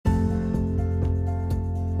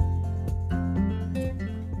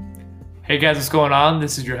Hey guys, what's going on?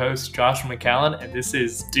 This is your host, Joshua McCallan, and this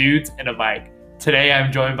is Dudes and a Mic. Today I'm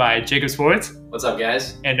joined by Jacob Sports. What's up,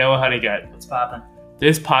 guys? And Noah Honeygut. What's poppin'?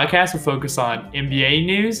 This podcast will focus on NBA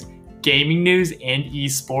news, gaming news, and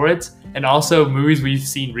esports, and also movies we've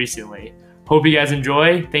seen recently. Hope you guys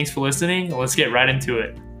enjoy. Thanks for listening, and let's get right into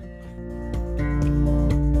it.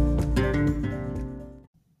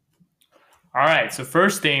 All right, so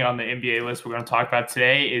first thing on the NBA list we're going to talk about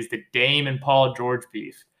today is the Dame and Paul George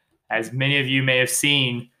beef. As many of you may have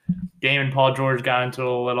seen, Dame and Paul George got into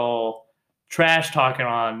a little trash talking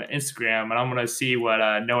on Instagram, and I'm going to see what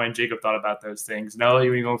Noah and Jacob thought about those things. Noah,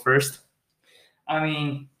 you want to go first? I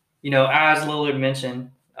mean, as Lillard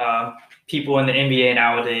mentioned, people in the NBA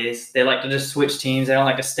nowadays, they like to just switch teams. They don't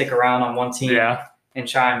like to stick around on one team and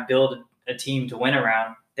try and build a team to win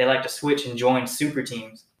around. They like to switch and join super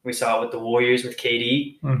teams. We saw it with the Warriors with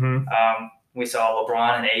KD. Mm-hmm. We saw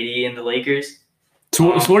LeBron and AD in the Lakers.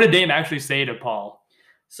 So what did Dame actually say to Paul?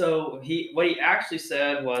 So what he actually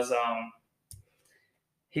said was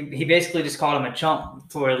he basically just called him a chump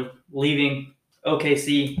for leaving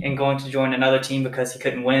OKC and going to join another team because he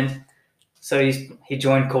couldn't win. So he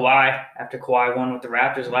joined Kawhi after Kawhi won with the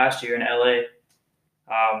Raptors last year in LA.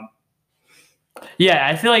 Yeah,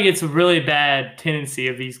 I feel like it's a really bad tendency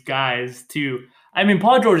of these guys to. I mean,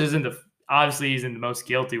 Paul George isn't the most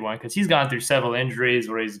guilty one because he's gone through several injuries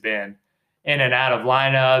where he's been in and out of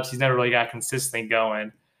lineups. He's never really got consistently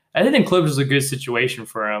going. I think Clippers is a good situation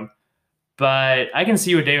for him, but I can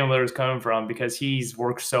see where Damian Lillard is coming from because he's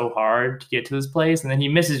worked so hard to get to this place, and then he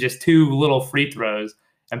misses just two little free throws,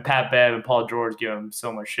 and Pat Bev and Paul George give him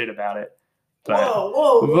so much shit about it. But,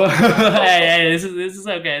 whoa. hey, this is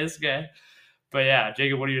okay. This is okay. But yeah,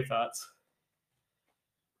 Jacob, what are your thoughts?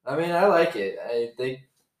 I mean, I like it.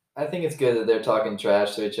 I think it's good that they're talking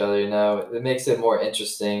trash to each other, It makes it more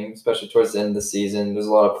interesting, especially towards the end of the season. There's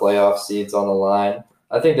a lot of playoff seeds on the line.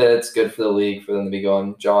 I think that it's good for the league for them to be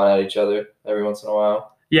jawing at each other every once in a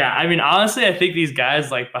while. Yeah, I mean, honestly, I think these guys,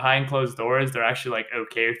 behind closed doors, they're actually,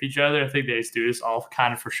 okay with each other. I think they just do this all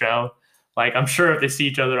kind of for show. I'm sure if they see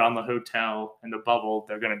each other on the hotel in the bubble,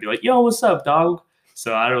 they're going to be like, yo, what's up, dog?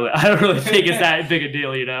 So I don't really think it's that big a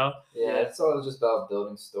deal, Yeah, it's all just about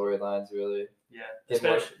building storylines, really. Yeah,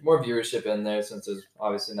 get more viewership in there since there's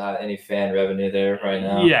obviously not any fan revenue there right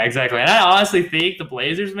now. Yeah, exactly. And I honestly think the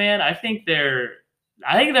Blazers, man, I think they're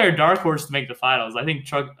a dark horse to make the finals. I think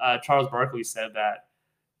Charles Barkley said that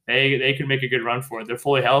they could make a good run for it. They're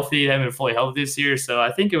fully healthy. They haven't been fully healthy this year, so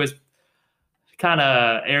I think it was kind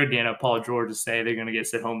of arrogant of Paul George to say they're going to get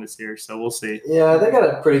sent home this year. So we'll see. Yeah, they got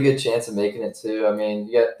a pretty good chance of making it too. I mean,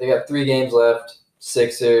 they got 3 games left: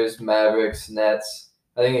 Sixers, Mavericks, Nets.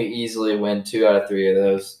 I think they easily win 2 out of 3 of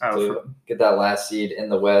those to get that last seed in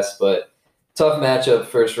the West. But tough matchup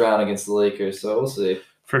first round against the Lakers, so we'll see.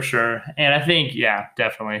 For sure. And I think, yeah,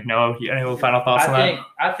 definitely. No, any final thoughts on that?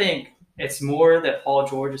 I think it's more that Paul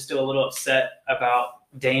George is still a little upset about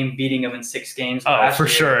Dame beating him in 6 games. Oh, for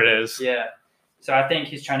sure it is. Yeah. So I think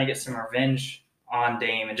he's trying to get some revenge on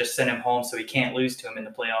Dame and just send him home so he can't lose to him in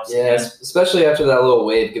the playoffs. Yeah, especially after that little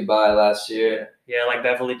wave goodbye last year. Yeah, like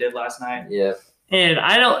Beverly did last night. Yeah. And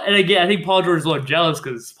again, I think Paul George is a little jealous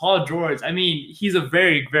because Paul George, I mean, he's a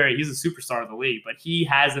he's a superstar of the league, but he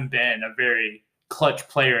hasn't been a very clutch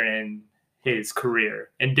player in his career.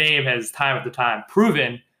 And Dame has time after time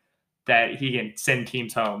proven that he can send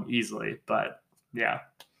teams home easily. But yeah.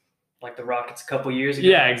 Like the Rockets a couple years ago.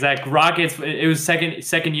 Yeah, exactly. Rockets, it was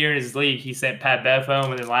second year in his league. He sent Pat Bev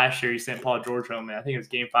home, and then last year he sent Paul George home. And I think it was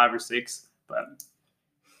game 5 or 6. But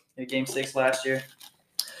game 6 last year.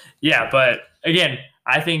 Yeah, but again,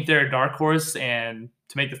 I think they're a dark horse and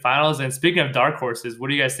to make the finals. And speaking of dark horses, what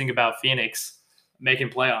do you guys think about Phoenix making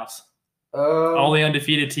playoffs? Only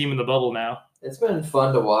undefeated team in the bubble now. It's been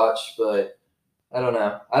fun to watch, but I don't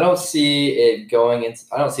know. I don't see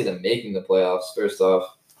them making the playoffs, first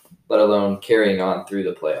off, let alone carrying on through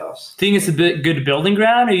the playoffs. Think it's a bit good building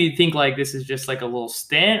ground, or you think this is just a little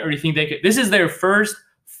stint, or do you think this is their first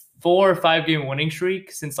 4 or 5 game winning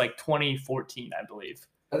streak since 2014, I believe?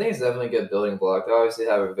 I think it's definitely a good building block. They obviously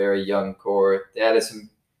have a very young core. They added some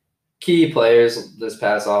key players this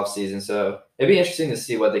past offseason, so it'd be interesting to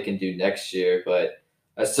see what they can do next year, but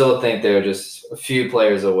I still think they're just a few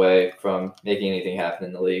players away from making anything happen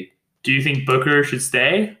in the league. Do you think Booker should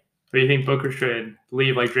stay, or do you think Booker should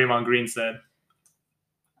leave like Draymond Green said?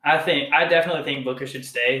 I definitely think Booker should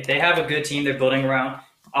stay. They have a good team they're building around.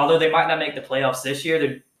 Although they might not make the playoffs this year,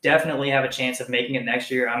 they definitely have a chance of making it next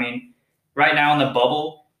year. I mean, right now in the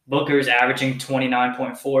bubble, Booker's averaging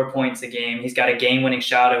 29.4 points a game. He's got a game-winning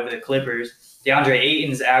shot over the Clippers. DeAndre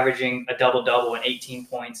Ayton's averaging a double-double and 18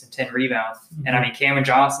 points and 10 rebounds. Mm-hmm. And, I mean, Cameron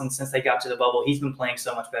Johnson, since they got to the bubble, he's been playing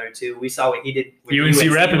so much better, too. We saw what he did with UNC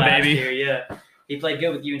repping, last baby. year. Yeah, he played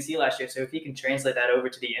good with UNC last year. So if he can translate that over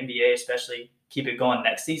to the NBA, especially keep it going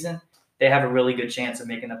next season, they have a really good chance of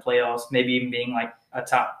making the playoffs, maybe even being like a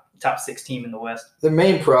top 6 team in the West. The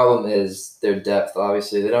main problem is their depth,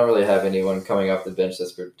 obviously. They don't really have anyone coming off the bench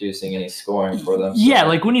that's producing any scoring for them. Yeah,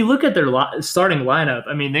 like when you look at their starting lineup,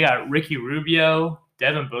 I mean, they got Ricky Rubio,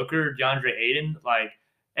 Devin Booker, DeAndre Ayton. Like,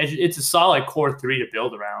 it's a solid core 3 to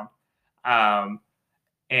build around.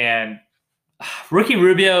 And Ricky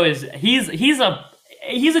Rubio he's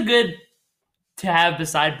a good to have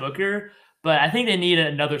beside Booker, but I think they need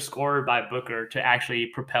another scorer by Booker to actually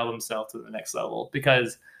propel himself to the next level,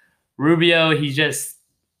 because Rubio,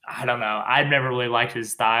 I don't know. I've never really liked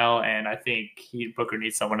his style, and I think Booker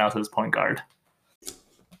needs someone else as point guard.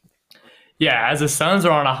 Yeah, as the Suns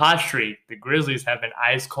are on a hot streak, the Grizzlies have been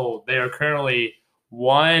ice cold. They are currently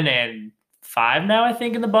 1-5 now, I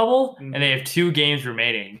think, in the bubble, and they have 2 games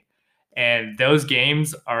remaining. And those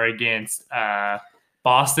games are against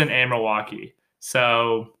Boston and Milwaukee.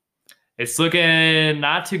 So it's looking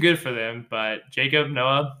not too good for them. But Jacob,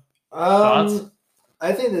 Noah, thoughts?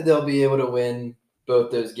 I think that they'll be able to win both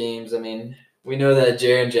those games. I mean, we know that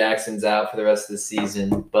Jaren Jackson's out for the rest of the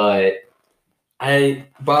season, but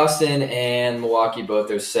Boston and Milwaukee both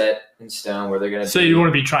are set in stone where they're going to. So you want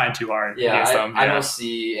to be trying too hard? Yeah, I don't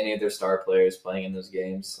see any of their star players playing in those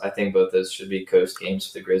games. I think both those should be coast games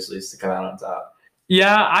for the Grizzlies to come out on top.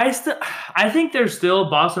 Yeah, I think they're still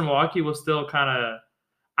Boston, Milwaukee will still kind of.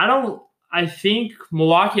 I think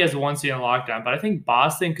Milwaukee has the 1 seed on lockdown, but I think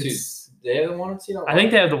Boston could. They have the 1 seed on lock? I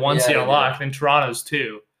think they have the 1 seed on lock, and Toronto's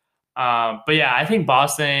 2. But yeah, I think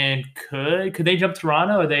Boston could they jump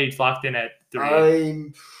Toronto, or are they locked in at 3?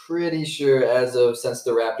 I'm pretty sure since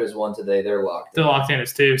the Raptors won today, they're locked in. They're locked in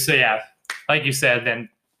as 2. So yeah, like you said, then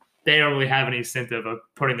they don't really have any incentive of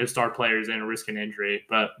putting their star players in and risking injury.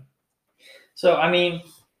 But so I mean,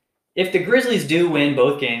 if the Grizzlies do win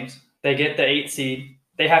both games, they get the 8 seed.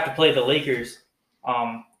 They have to play the Lakers.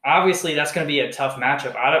 Obviously, that's going to be a tough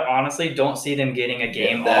matchup. I honestly don't see them getting a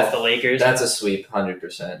game off the Lakers. That's a sweep,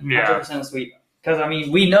 100%. Yeah. 100% sweep. Because, I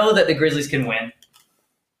mean, we know that the Grizzlies can win.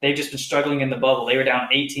 They've just been struggling in the bubble. They were down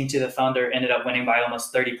 18 to the Thunder, ended up winning by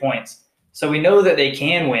almost 30 points. So we know that they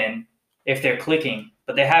can win if they're clicking,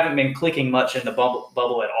 but they haven't been clicking much in the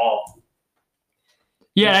bubble at all.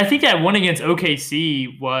 Yeah, I think that one against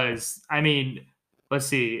OKC was, I mean, let's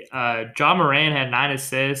see, Ja Morant had 9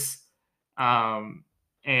 assists.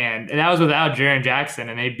 And that was without Jaren Jackson,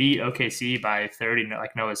 and they beat OKC by 30,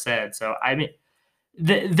 like Noah said. So, I mean,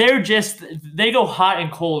 they go hot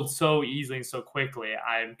and cold so easily and so quickly.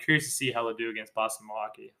 I'm curious to see how they'll do against Boston,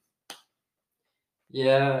 Milwaukee.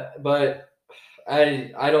 Yeah, but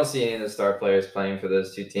I don't see any of the star players playing for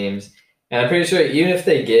those 2 teams. And I'm pretty sure even if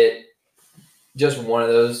they get just one of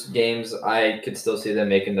those games, I could still see them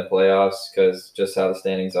making the playoffs, because just how the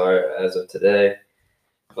standings are as of today.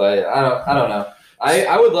 But I don't know.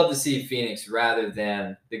 I would love to see Phoenix rather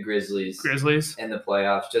than the Grizzlies in the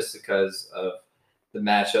playoffs, just because of the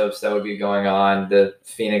matchups that would be going on. The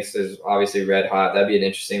Phoenix is obviously red hot. That'd be an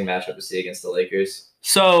interesting matchup to see against the Lakers.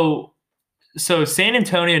 So San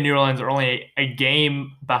Antonio and New Orleans are only a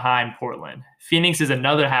game behind Portland. Phoenix is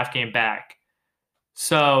another half game back.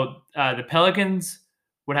 So the Pelicans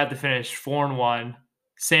would have to finish 4-1.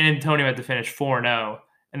 San Antonio would have to finish 4-0,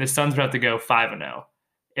 and the Suns would have to go 5-0.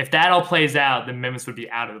 If that all plays out, then Memphis would be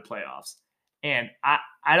out of the playoffs. And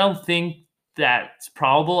I don't think that's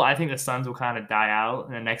probable. I think the Suns will kind of die out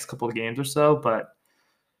in the next couple of games or so, but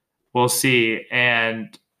we'll see.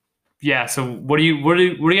 And yeah, so what are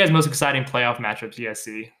you guys' most exciting playoff matchups you guys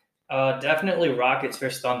see? Definitely Rockets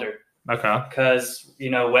versus Thunder. Okay. Because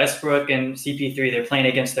Westbrook and CP3, they're playing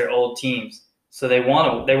against their old teams, so they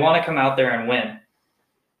want to come out there and win.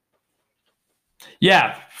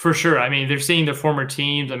 Yeah, for sure. I mean, they're seeing their former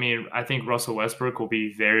teams. I mean, I think Russell Westbrook will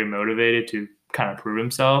be very motivated to kind of prove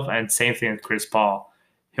himself, and same thing with Chris Paul.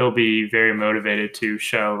 He'll be very motivated to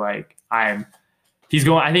show I think he's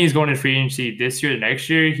going to free agency this year, the next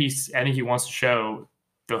year. I think he wants to show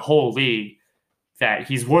the whole league that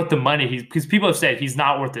he's worth the money. Because people have said he's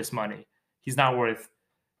not worth this money. He's not worth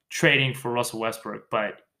trading for Russell Westbrook,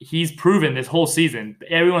 but he's proven this whole season.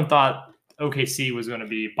 Everyone thought OKC was going to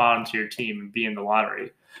be a bottom tier team and be in the lottery,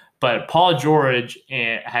 but Paul George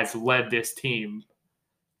has led this team.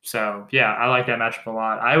 So yeah, I like that matchup a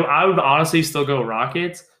lot. I would honestly still go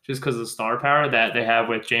Rockets just because of the star power that they have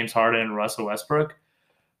with James Harden and Russell Westbrook.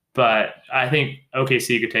 but I think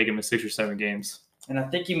OKC could take him to 6 or 7 games. And I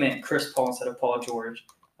think you meant Chris Paul instead of Paul George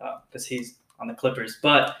because he's on the Clippers.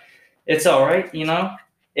 But it's all right, you know.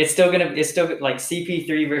 It's still like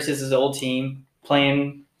CP3 versus his old team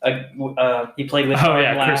playing. He played with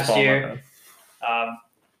Harden last year,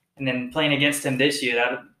 and then playing against him this year.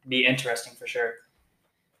 That would be interesting for sure.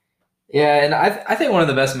 Yeah, and I think one of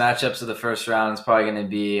the best matchups of the first round is probably going to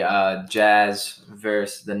be Jazz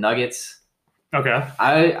versus the Nuggets. Okay.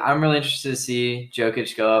 I'm really interested to see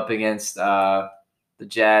Jokic go up against the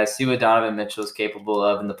Jazz, see what Donovan Mitchell is capable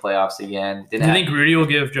of in the playoffs again. Do you think Rudy will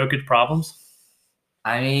give Jokic problems?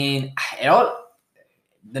 I mean,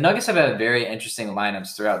 the Nuggets have had very interesting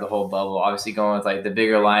lineups throughout the whole bubble. Obviously, going with like the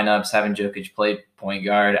bigger lineups, having Jokic play point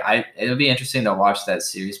guard. It'll be interesting to watch that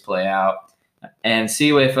series play out and see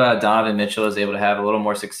if Donovan Mitchell is able to have a little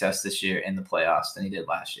more success this year in the playoffs than he did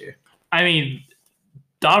last year. I mean,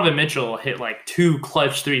 Donovan Mitchell hit like 2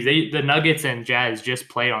 clutch threes. The Nuggets and Jazz just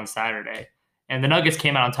played on Saturday, and the Nuggets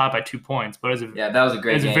came out on top by 2 points. But that was a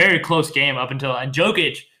great game. It was a very close game up until – and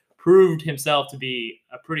Jokic – proved himself to be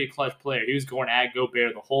a pretty clutch player. He was going at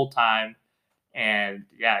Gobert the whole time, and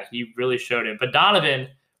yeah, he really showed it. But Donovan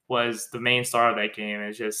was the main star of that game.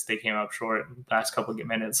 It's just they came up short in the last couple of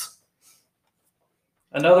minutes.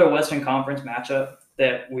 Another Western Conference matchup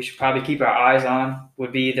that we should probably keep our eyes on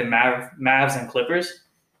would be the Mavs and Clippers,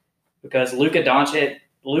 because Luka Doncic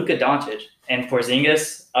and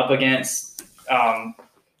Porzingis up against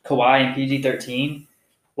Kawhi and PG-13.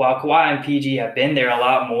 While Kawhi and PG have been there a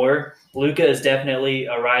lot more, Luka is definitely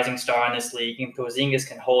a rising star in this league, and Porzingis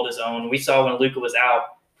can hold his own. We saw when Luka was out,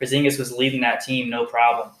 Porzingis was leading that team no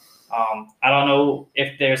problem. I don't know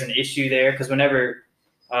if there's an issue there, because whenever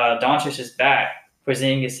Doncic is back,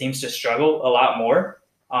 Porzingis seems to struggle a lot more.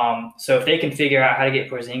 So if they can figure out how to get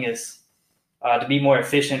Porzingis to be more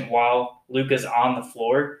efficient while Luka's on the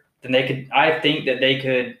floor, then I think that they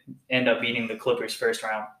could end up beating the Clippers first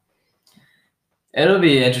round. It'll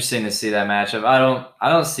be interesting to see that matchup. I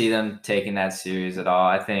don't see them taking that series at all.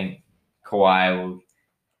 I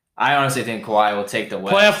honestly think Kawhi will take the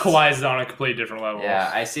West. Playoff Kawhi is on a completely different level.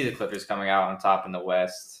 Yeah, I see the Clippers coming out on top in the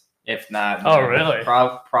West. If not, really?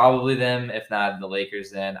 Probably them. If not, the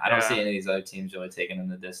Lakers. Then I don't see any of these other teams really taking them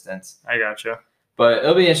the distance. I gotcha. But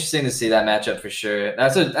it'll be interesting to see that matchup for sure.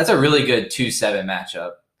 That's a really good 2-7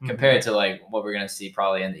 matchup compared to like what we're gonna see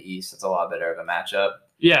probably in the East. It's a lot better of a matchup.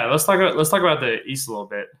 Yeah, let's talk about the East a little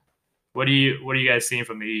bit. What are you guys seeing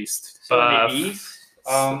from the East? So the East,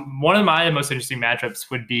 one of my most interesting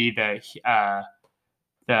matchups would be the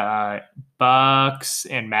Bucks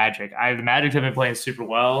and Magic. The Magic have been playing super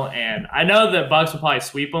well, and I know the Bucks will probably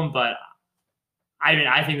sweep them, but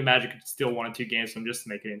I think the Magic could still 1 or 2 games from just to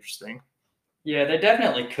make it interesting. Yeah, they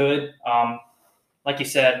definitely could. Like you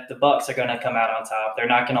said, the Bucks are going to come out on top. They're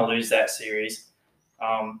not going to lose that series.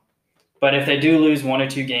 But if they do lose 1 or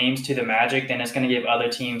 2 games to the Magic, then it's going to give other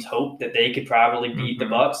teams hope that they could probably beat the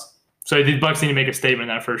Bucks. So the Bucks need to make a statement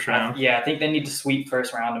in that first round. I think they need to sweep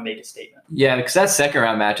first round and make a statement. Yeah, because that second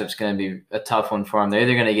round matchup is going to be a tough one for them. They're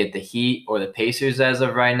either going to get the Heat or the Pacers as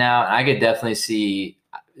of right now. And I could definitely see,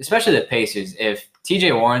 especially the Pacers, if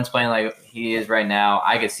TJ Warren's playing like he is right now,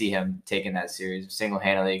 I could see him taking that series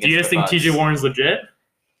single-handedly against the Bucks. Do you guys think TJ Warren's legit?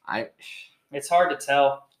 It's hard to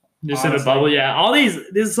tell. Just honestly. In the bubble, yeah.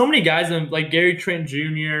 There's so many guys like Gary Trent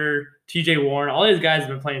Jr., TJ Warren. All these guys have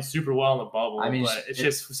been playing super well in the bubble. But it's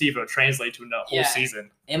just to see if it'll translate to a whole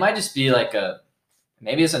season. It might just be like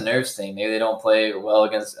maybe it's a nerves thing. Maybe they don't play well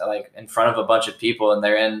against like in front of a bunch of people, and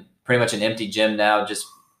they're in pretty much an empty gym now. Just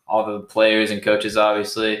all the players and coaches,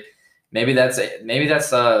 obviously. Maybe that's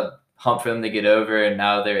a hump for them to get over, and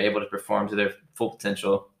now they're able to perform to their full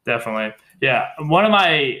potential. Definitely, yeah. One of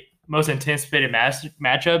my most anticipated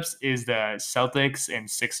matchups is the Celtics and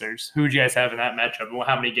Sixers. Who would you guys have in that matchup?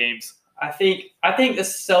 How many games? I think the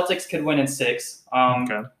Celtics could win in 6.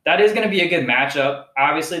 Okay. That is going to be a good matchup.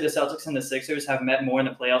 Obviously, the Celtics and the Sixers have met more in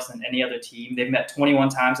the playoffs than any other team. They've met 21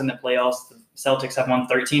 times in the playoffs. The Celtics have won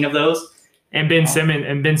 13 of those. And Ben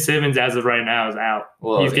Simmons, as of right now, is out.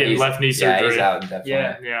 Well, he's getting left knee surgery. Yeah, he's out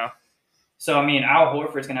definitely. Yeah. So I mean, Al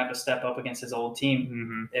Horford's going to have to step up against his old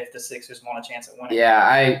team if the Sixers want a chance at winning.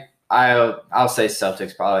 Yeah, I'll say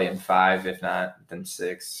Celtics probably in 5, if not then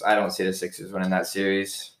 6. I don't see the Sixers winning that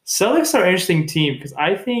series. Celtics are an interesting team because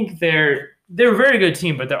I think they're a very good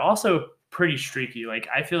team, but they're also pretty streaky. Like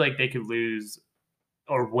I feel like they could lose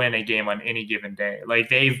or win a game on any given day. Like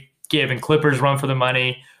they've given Clippers run for the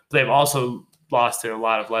money, but they've also lost to a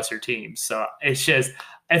lot of lesser teams. So it's just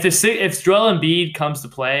if Joel Embiid comes to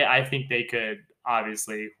play, I think they could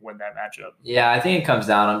obviously win that matchup. Yeah, I think it comes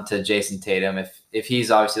down to Jason Tatum. If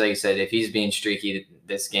he's obviously, like you said, if he's being streaky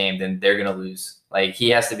this game, then they're gonna lose. Like he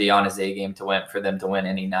has to be on his A game to win for them to win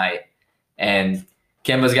any night. And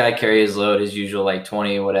Kemba's got to carry his load, his usual like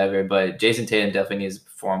 20 or whatever. But Jason Tatum definitely needs to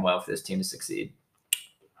perform well for this team to succeed.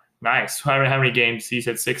 Nice. How many games? You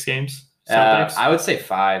said 6 games. I would say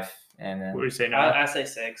 5. And then What do you say now? I say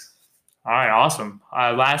 6. All right, awesome.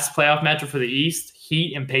 Last playoff matchup for the East: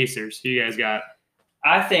 Heat and Pacers. Who you guys got?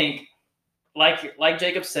 I think, like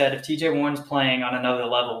Jacob said, if TJ Warren's playing on another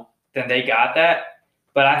level, then they got that.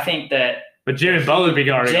 But I think that Jimmy Butler be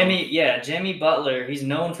guarding him. Jimmy Butler, he's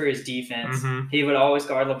known for his defense. Mm-hmm. He would always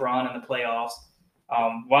guard LeBron in the playoffs.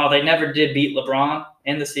 While they never did beat LeBron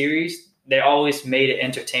in the series, they always made it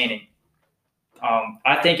entertaining.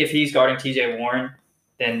 I think if he's guarding TJ Warren,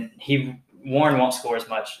 then Warren won't score as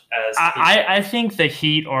much as I think the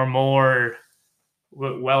Heat are more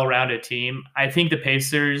well-rounded team. I think the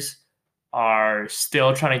Pacers are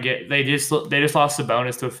still trying to get. They just lost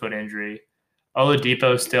Sabonis to a foot injury.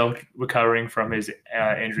 Oladipo is still recovering from his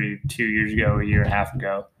injury 2 years ago, a year and a half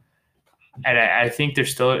ago, and I think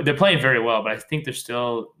they're playing very well, but I think they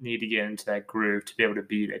still need to get into that groove to be able to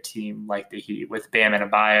beat a team like the Heat with Bam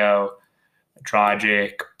Adebayo,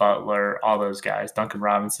 Dragic, Butler, all those guys, Duncan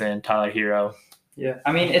Robinson, Tyler Hero. Yeah,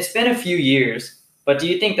 I mean it's been a few years, but do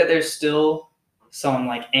you think that there's still some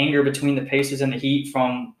like anger between the Pacers and the Heat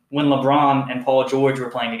from when LeBron and Paul George were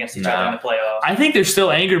playing against each other in the playoffs? I think there's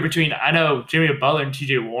still anger between. I know Jimmy Butler and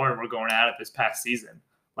TJ Warren were going at it this past season.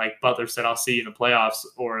 Like Butler said, "I'll see you in the playoffs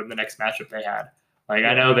or in the next matchup they had." Like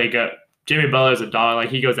I know Jimmy Butler's a dog. Like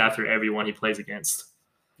he goes after everyone he plays against.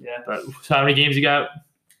 Yeah. But so how many games you got?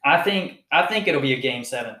 I think it'll be a Game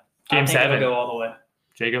 7. Game 7 it'll go all the way.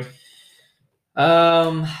 Jacob.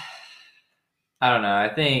 I don't know. I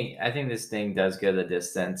think this thing does go the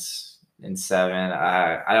distance in 7.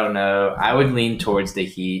 I don't know. I would lean towards the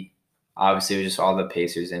Heat. Obviously, with just all the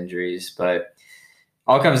Pacers injuries, but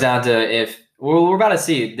all comes down to if we're about to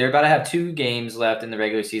see. They're about to have 2 games left in the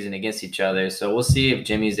regular season against each other, so we'll see if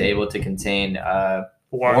Jimmy's able to contain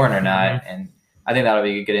Warren or not. And I think that'll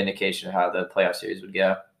be a good indication of how the playoff series would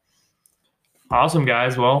go. Awesome,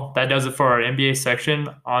 guys. Well, that does it for our NBA section.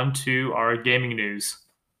 On to our gaming news.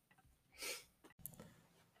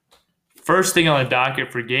 First thing on the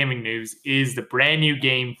docket for gaming news is the brand new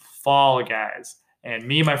game Fall Guys. And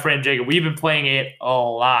me and my friend Jacob, we've been playing it a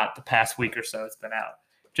lot the past week or so it's been out.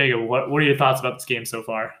 Jacob, what are your thoughts about this game so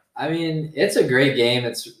far? I mean, it's a great game.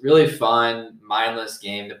 It's really fun, mindless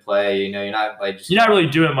game to play. You know, you're not really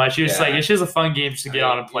doing much. You're just like it's just a fun game just to get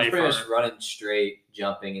on and play. You're pretty much running straight,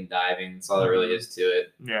 jumping and diving. That's all there really is to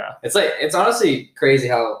it. Yeah, it's honestly crazy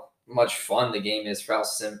how much fun the game is for how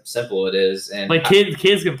simple it is, and like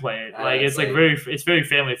kids can play it. Like it's very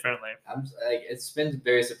family friendly. It's been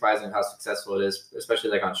very surprising how successful it is,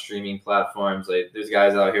 especially like on streaming platforms. Like there's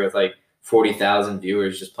guys out here with like 40,000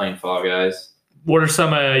 viewers just playing Fall Guys. What are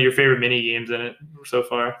some of your favorite mini games in it so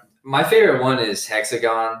far? My favorite one is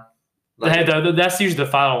Hexagon. That's usually the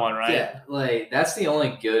final one, right? Yeah, like that's the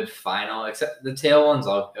only good final. Except the tail one's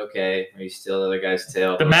all okay. Where you steal the other guy's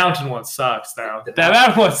tail. The mountain one sucks, though.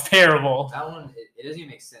 That one's terrible. That one, it doesn't even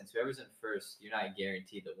make sense. Whoever's in first, you're not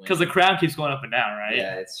guaranteed to win. Because the crown keeps going up and down, right?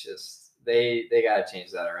 Yeah, it's just they got to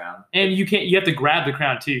change that around. And you have to grab the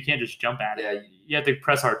crown too. You can't just jump at it. Yeah, you have to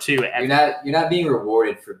press R2. You're not being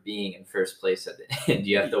rewarded for being in first place at the end.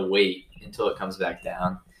 You have to wait until it comes back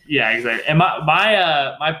down. Yeah, exactly. And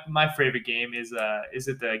my favorite game is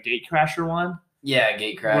it the Gate Crasher one? Yeah,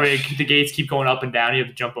 Gate Crash. Where the gates keep going up and down. You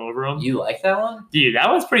have to jump over them. You like that one? Dude, that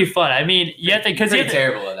one's pretty fun. I mean, you have to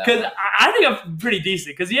terrible at that. Because I think I'm pretty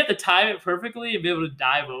decent. Because you have to time it perfectly and be able to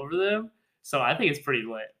dive over them. So I think it's pretty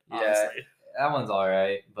lit. Honestly. Yeah, that one's all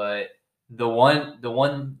right. But the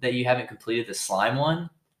one that you haven't completed, the slime one.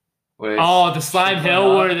 The slime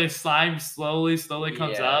hill where the slime slowly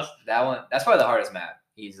comes up. That one. That's probably the hardest map.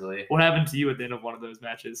 Easily. What happened to you at the end of one of those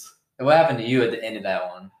matches? What happened to you at the end of that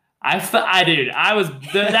one?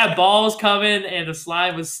 That ball was coming and the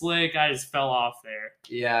slime was slick. I just fell off there.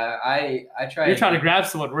 Yeah, I try. You're trying to grab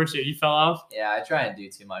someone, weren't you? You fell off? Yeah, I try and do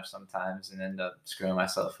too much sometimes and end up screwing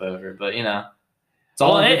myself over. But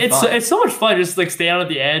it's so much fun just like stay out at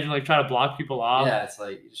the edge and like try to block people off. Yeah, it's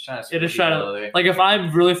like you're just trying to. Like if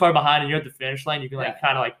I'm really far behind and you're at the finish line, you can like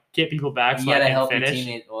kind of like get people back. You so gotta I can help finish. your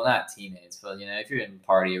teammates. Well, not teammates, but if you're in a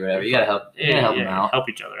party or whatever, you gotta help. You gotta help them out. Help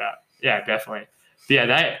each other out. Yeah, definitely. But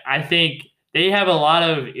yeah, I think they have a lot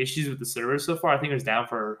of issues with the servers so far. I think it was down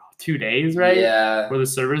for 2 days, right? Yeah, where the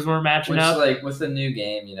servers weren't matching up. Like with the new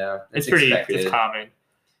game, it's pretty. It's common,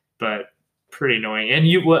 but pretty annoying. And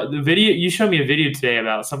you showed me a video today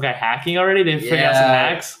about some guy hacking already. They figured out some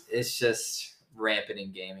hacks. It's just rampant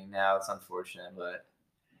in gaming now. It's unfortunate, but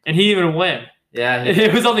and he didn't even win. Yeah,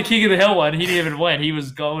 it was on the King of the Hill one. He didn't even win. He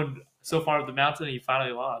was going so far up the mountain, and he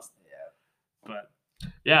finally lost. Yeah, but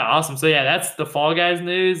yeah, awesome. So yeah, that's the Fall Guys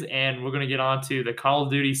news, and we're gonna get on to the Call of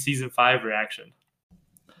Duty Season 5 reaction.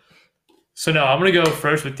 So no, I'm gonna go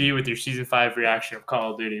first with you with your Season 5 reaction of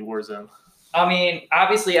Call of Duty Warzone. I mean,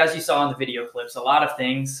 obviously, as you saw in the video clips, a lot of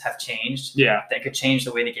things have changed. Yeah, that could change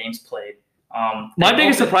the way the game's played. My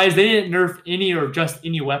biggest surprise, they didn't nerf any or just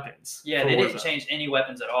any weapons. Yeah, they didn't change any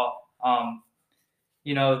weapons at all.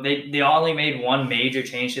 They only made one major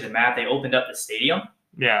change to the map. They opened up the stadium.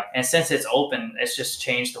 Yeah. And since it's open, it's just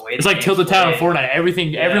changed the way it's like Tilted Town in Fortnite.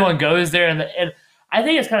 Everyone goes there. And I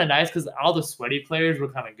think it's kind of nice because all the sweaty players will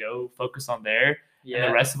kind of go focus on there. Yeah. And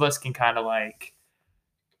the rest of us can kind of like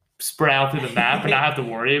spread out through the map and not have to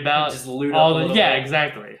worry about just loot all the. Yeah,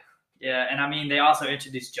 exactly. Yeah, and I mean, they also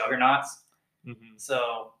introduced Juggernauts. Mm-hmm.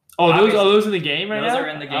 So. Those in the game right now? Those are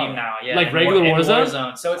in the game now, yeah. Like regular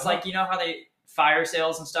Warzone? So it's like, you know how they fire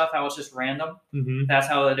sales and stuff, how it's just random? Mm-hmm. That's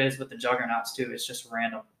how it is with the Juggernauts, too. It's just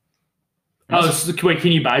random. Wait,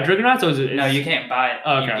 can you buy Juggernauts? No, you can't buy it.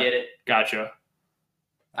 Okay. You get it. Gotcha.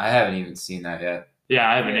 I haven't even seen that yet. Yeah,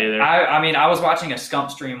 I haven't either. I was watching a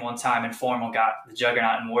Scump stream one time, and Formal got the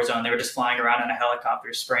Juggernaut in Warzone. They were just flying around in a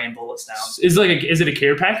helicopter, spraying bullets down. Is it a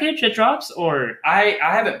care package that drops, or I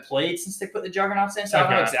haven't played since they put the Juggernauts in, so I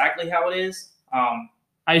don't know exactly how it is.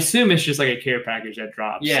 I assume it's just like a care package that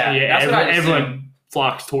drops. Yeah, that's what everyone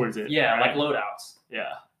flocks towards it. Yeah, right? like loadouts.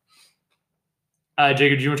 Yeah.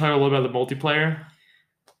 Jacob, do you want to talk a little about the multiplayer?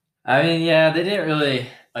 I mean, yeah, they didn't really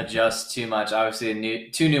adjust too much. Obviously,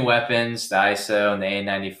 two new weapons, the ISO and the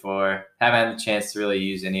A94. Haven't had the chance to really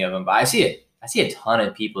use any of them, but I see a ton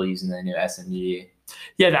of people using the new SMG.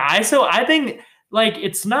 Yeah, the ISO, I think like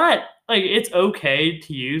it's not like it's okay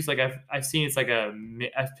to use. Like I've seen it's like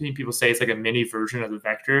I've seen people say it's like a mini version of the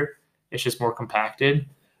Vector. It's just more compacted,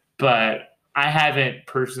 but I haven't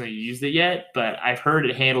personally used it yet. But I've heard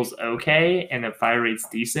it handles okay and the fire rate's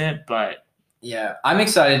decent, but. Yeah, I'm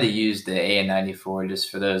excited to use the AN94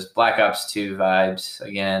 just for those Black Ops 2 vibes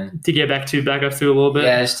again. To get back to Black Ops 2 a little bit?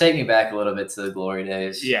 Yeah, just take me back a little bit to the glory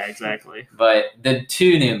days. Yeah, exactly. But the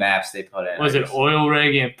two new maps they put in. Was it Oil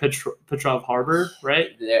Rig and Petrov Harbor, right?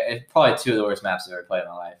 It's probably two of the worst maps I've ever played in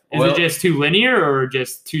my life. Is it just too linear or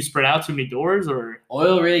just too spread out, too many doors? Or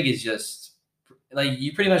Oil Rig is just... like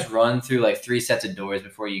you pretty much run through like 3 sets of doors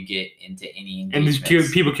before you get into any engagements.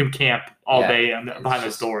 And people can camp all day behind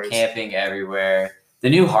those doors. Camping everywhere. The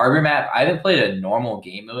new Harbor map, I haven't played a normal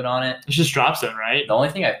game mode on it. It's just Drop Zone, right? The only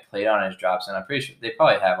thing I've played on it is Drop Zone. I'm pretty sure they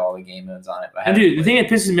probably have all the game modes on it. But the thing that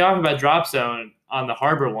pisses me off about Drop Zone on the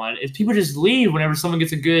Harbor one is people just leave whenever someone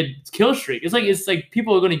gets a good kill streak. It's like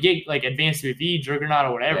people are going to get like Advanced UAV, Juggernaut,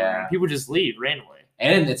 or whatever. Yeah. And people just leave randomly.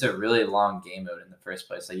 And it's a really long game mode in the first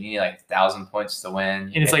place. Like you need like 1,000 points to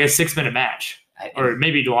win. And it's like a 6-minute match. Or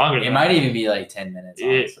maybe longer than that. It might even be like 10 minutes,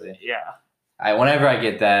 honestly. Whenever I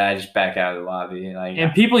get that, I just back out of the lobby.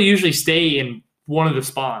 And people usually stay in one of the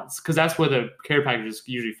spawns because that's where the care packages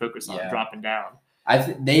usually focus on dropping down.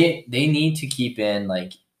 They need to keep in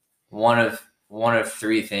like one of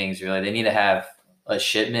 3 things really. They need to have a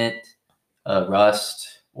shipment, a rust,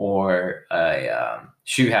 or a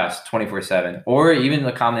shoot house 24/7, or even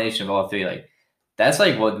a combination of all 3. Like that's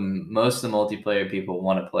like what most of the multiplayer people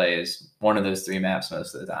want to play is one of those 3 maps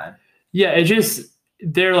most of the time. Yeah,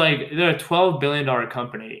 they're a $12 billion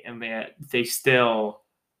company and they still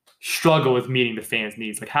struggle with meeting the fans'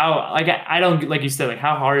 needs. Like I don't, like you said, like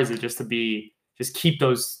how hard is it just keep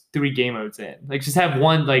those 3 game modes in? Like just have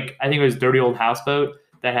one, like I think it was Dirty Old Houseboat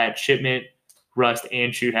that had shipment, rust,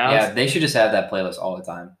 and shoot house. Yeah, they should just have that playlist all the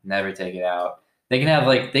time. Never take it out. They can have a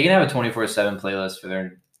 24/7 playlist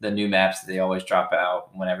for the new maps that they always drop out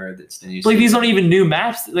whenever it's the new. Like these aren't even new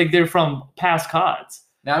maps. Like they're from past CODs.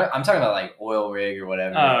 Now I'm talking about like Oil Rig or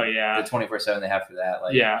whatever. Oh yeah. The 24/7 they have for that.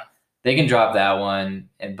 Like yeah. They can drop that one,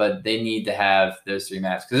 but they need to have those 3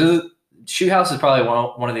 maps because Shoot House is probably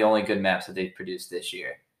one of the only good maps that they've produced this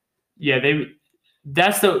year. Yeah,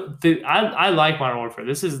 I like Modern Warfare.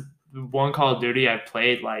 This is one Call of Duty I've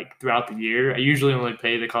played like throughout the year. I usually only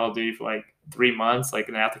play the Call of Duty for like 3 months. Like,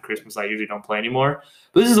 and after Christmas, I usually don't play anymore.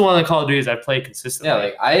 But this is one of the Call of Duties I've played consistently. Yeah,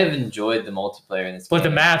 like I have enjoyed the multiplayer in this game. But the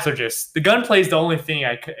maps are just the gunplay is the only thing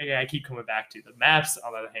I keep coming back to. The maps,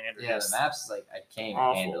 on the other hand, the maps is like I can't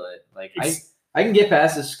even handle it. Like I can get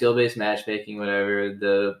past the skill-based matchmaking, whatever,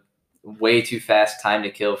 the way too fast time to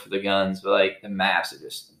kill for the guns, but like the maps are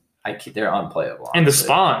just they're unplayable. And the honestly.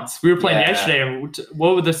 spawns. We were playing Yeah. yesterday. And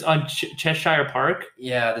what was this on Cheshire Park?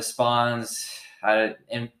 Yeah, the spawns.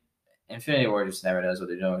 Infinity Ward just never knows what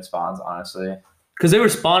they're doing with spawns, honestly. Because they were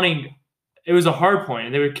spawning. It was a hard point,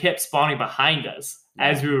 and they were kept spawning behind us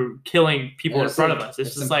as we were killing people And in it's front like- of us.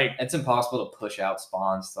 It's just like. it's impossible to push out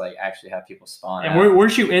spawns to like actually have people spawn. And out.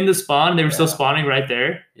 weren't you in the spawn? They were still Yeah. spawning right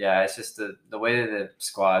there. Yeah, it's just the way that the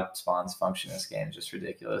squad spawns function in this game is just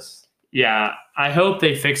ridiculous. Yeah, I hope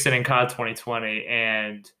they fix it in COD 2020.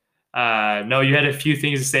 And no, you had a few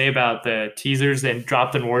things to say about the teasers that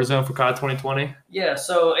dropped in Warzone for COD 2020. Yeah,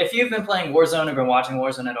 so if you've been playing Warzone or been watching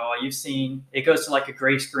Warzone at all, you've seen it goes to like a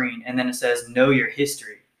gray screen and then it says know your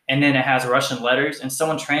history. And then it has Russian letters and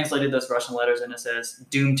someone translated those Russian letters and it says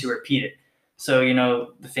doomed to repeat it. So, you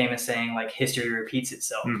know, the famous saying like history repeats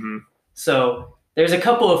itself. Mm-hmm. So there's a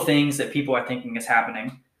couple of things that people are thinking is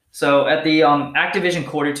happening. So at the Activision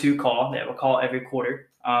Quarter 2 call, they have a call every quarter,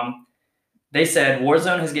 they said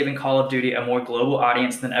Warzone has given Call of Duty a more global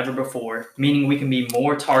audience than ever before, meaning we can be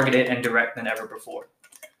more targeted and direct than ever before.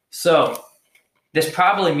 So this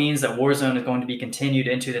probably means that Warzone is going to be continued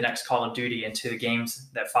into the next Call of Duty, into the games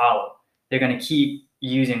that follow. They're going to keep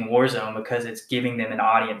using Warzone because it's giving them an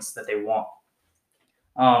audience that they want.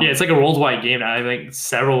 Yeah, it's like a worldwide game now. I think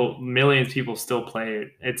several million people still play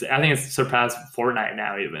it. I think it's surpassed Fortnite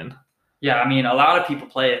now even. Yeah, I mean, a lot of people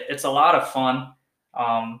play it. It's a lot of fun.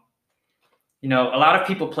 You know, a lot of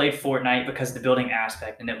people played Fortnite because of the building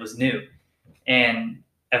aspect and it was new. And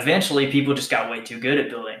eventually people just got way too good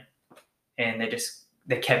at building. And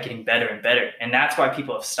they kept getting better and better. And that's why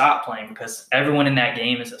people have stopped playing, because everyone in that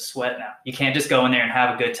game is a sweat now. You can't just go in there and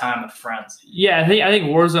have a good time with friends. Yeah, I think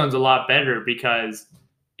Warzone's a lot better because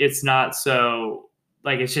it's not so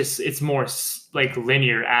like it's more like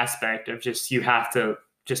linear aspect of just you have to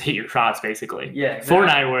just hit your shots basically. Yeah, exactly.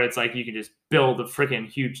 Fortnite, where it's like you can just build a freaking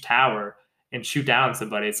huge tower and shoot down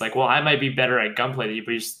somebody. It's like, well, I might be better at gunplay than you,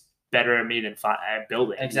 but you're just better at me than at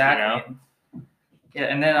building. Exactly. You know? Yeah,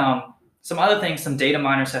 and then some other things some data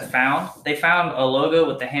miners have found. They found a logo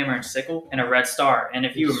with the hammer and sickle and a red star. And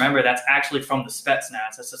if you remember, that's actually from the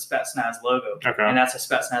Spetsnaz. That's a Spetsnaz logo. Okay. And that's a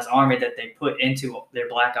Spetsnaz army that they put into their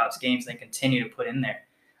Black Ops games and they continue to put in there.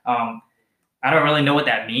 I don't really know what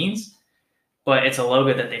that means, but it's a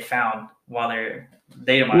logo that they found while they're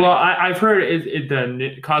data mining. Well, I've heard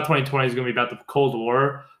the COD 2020 is going to be about the Cold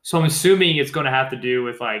War. So I'm assuming it's going to have to do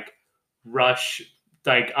with like Rush,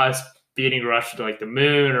 like us beating Russia to like the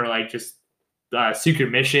moon, or like just secret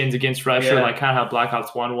missions against Russia, like kind of how Black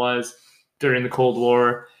Ops 1 was during the Cold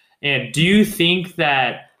War. And do you think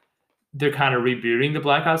that they're kind of rebooting the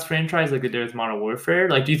Black Ops franchise like they did with Modern Warfare?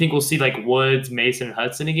 Like, do you think we'll see like Woods, Mason, and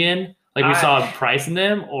Hudson again? Like we saw Price in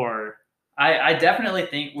them, or? I definitely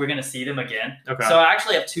think we're going to see them again. Okay. So I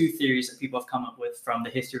actually have two theories that people have come up with from the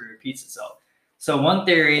history repeats itself. So one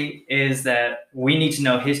theory is that we need to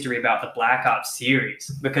know history about the Black Ops series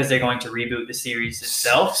because they're going to reboot the series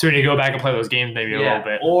itself. So we need to go back and play those games maybe a little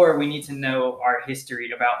bit. Or we need to know our history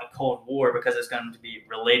about the Cold War because it's going to be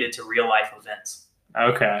related to real life events.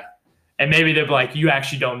 Okay. And maybe they're like, you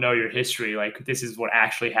actually don't know your history. Like, this is what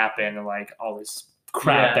actually happened, and like all this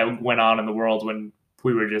crap that went on in the world when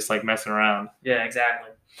we were just like messing around. Yeah, exactly.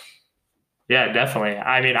 Yeah, definitely.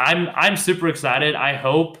 I mean, I'm super excited. I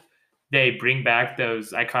hope they bring back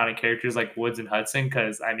those iconic characters like Woods and Hudson,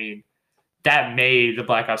 because I mean, that made the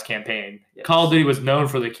Black Ops campaign. Yes. Call of Duty was known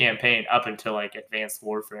for the campaign up until like Advanced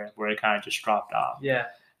Warfare, where it kind of just dropped off. Yeah.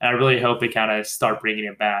 And I really hope they kind of start bringing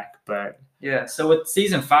it back. But yeah, so with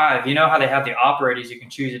Season 5, you know how they have the operators, you can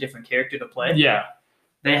choose a different character to play? Yeah.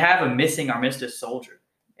 They have a missing Armistice soldier.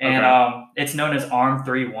 And it's known as Arm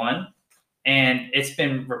 3-1. And it's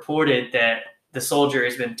been reported that the soldier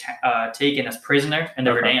has been taken as prisoner in the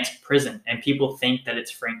Verdansk prison. And people think that it's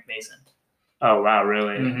Frank Mason. Oh, wow,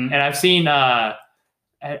 really? Mm-hmm. And I've seen, I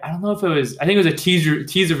don't know if it was, I think it was a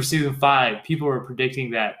teaser for Season 5. People were predicting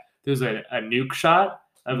that there was a nuke shot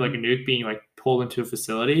of like a nuke being like pulled into a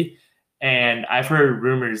facility. And I've heard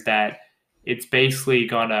rumors that it's basically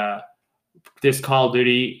this Call of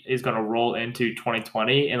Duty is going to roll into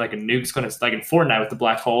 2020, and like a nuke's going to, like in Fortnite with the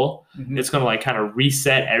black hole, it's going to like kind of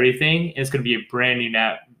reset everything. And it's going to be a brand new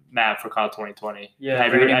map for Call of 2020. Yeah.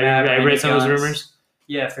 Have you read some of those rumors?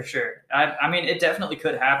 Yeah, for sure. I mean, it definitely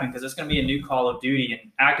could happen because it's going to be a new Call of Duty,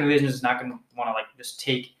 and Activision is not going to want to like just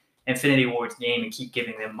take Infinity Ward's game and keep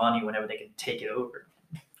giving them money whenever they can take it over.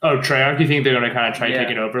 Oh, Treyarch, do you think they're going to kind of try to take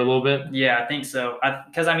it over a little bit? Yeah, I think so.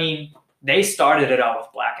 Because, I mean, they started it all with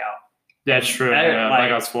Blackout. That's true.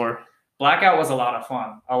 Black Ops 4. Blackout was a lot of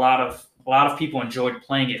fun. A lot of people enjoyed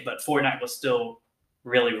playing it, but Fortnite was still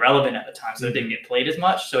really relevant at the time, so it didn't get played as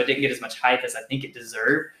much. So it didn't get as much hype as I think it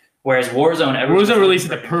deserved. Whereas Warzone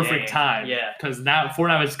released at the perfect time. Yeah, because now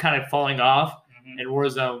Fortnite was kind of falling off, and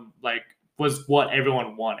Warzone was what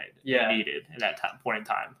everyone wanted and needed at that point in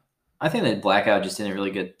time. I think that Blackout just didn't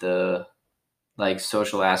really get the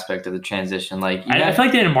social aspect of the transition. I feel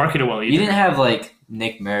like they didn't market it well either. You didn't have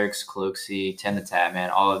Nick Merckx, Cloakzy,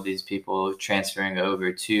 TenTheTatman, all of these people transferring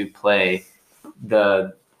over to play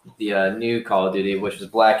the new Call of Duty, which was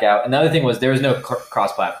Blackout. Another thing was there was no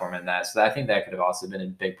cross-platform in that, so I think that could have also been a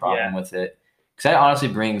big problem with it. Because that honestly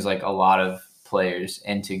brings a lot of players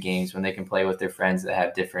into games when they can play with their friends that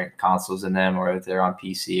have different consoles in them, or if they're on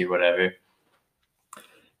PC or whatever.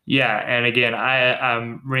 Yeah, and again,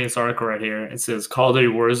 I'm reading this article right here. It says Call of Duty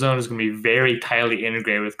Warzone is going to be very tightly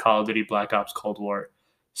integrated with Call of Duty Black Ops Cold War.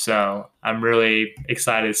 So I'm really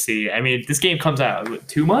excited to see. I mean, this game comes out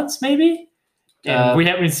 2 months maybe, and we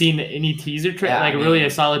haven't seen any teaser trailer, a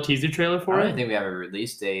solid teaser trailer for it. I don't think we have a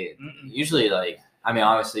release date. Usually,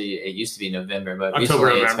 obviously it used to be November, but October,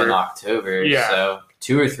 recently it's been October. Yeah. So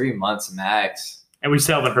 2 or 3 months max. And we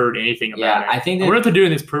still haven't heard anything about it. I think we're not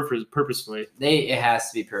doing this purposefully. It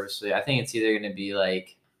has to be purposefully. I think it's either going to be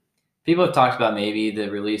people have talked about maybe the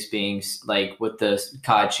release being with the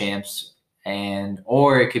COD champs,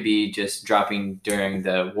 or it could be just dropping during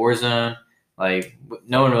the Warzone.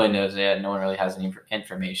 No one really knows yet. No one really has any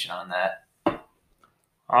information on that.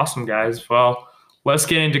 Awesome, guys. Well, let's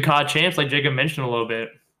get into COD champs, like Jacob mentioned a little bit.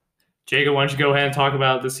 Jacob, why don't you go ahead and talk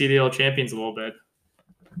about the CDL champions a little bit?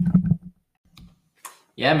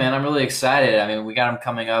 Yeah, man, I'm really excited. I mean, we got them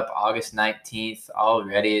coming up August 19th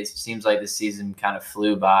already. It seems like the season kind of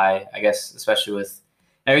flew by, I guess, especially with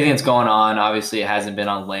everything that's going on. Obviously, it hasn't been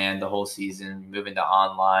on LAN the whole season, moving to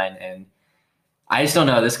online. And I just don't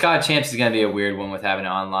know. This COD Champs is going to be a weird one with having it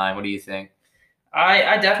online. What do you think?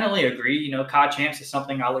 I definitely agree. COD Champs is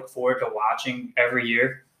something I look forward to watching every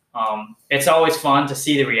year. It's always fun to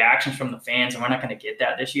see the reactions from the fans, and we're not going to get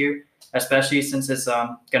that this year, especially since it's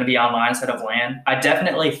going to be online instead of LAN. I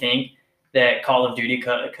definitely think that Call of Duty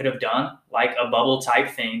could have done a bubble type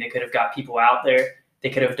thing. They could have got people out there. They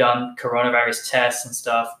could have done coronavirus tests and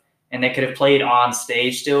stuff, and they could have played on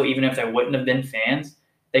stage still, even if there wouldn't have been fans.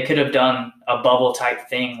 They could have done a bubble type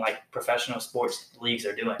thing like professional sports leagues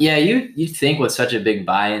are doing. Yeah, you'd think with such a big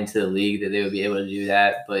buy-in to the league that they would be able to do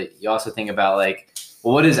that, but you also think about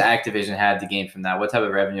what does Activision have to gain from that? What type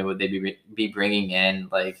of revenue would they be bringing in?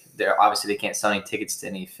 They're obviously they can't sell any tickets to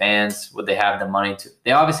any fans. Would they have the money to?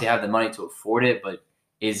 They obviously have the money to afford it, but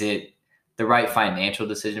is it the right financial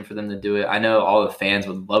decision for them to do it? I know all the fans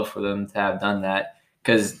would love for them to have done that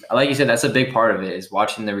because, like you said, that's a big part of it is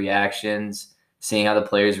watching the reactions, seeing how the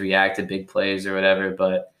players react to big plays or whatever.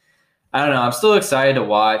 But I don't know. I'm still excited to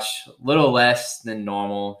watch. A little less than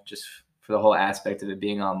normal, just for the whole aspect of it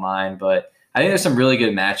being online, but I think there's some really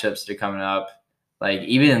good matchups that are coming up.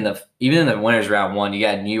 Even in the winners round one, you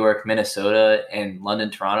got New York, Minnesota, and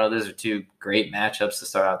London, Toronto. Those are two great matchups to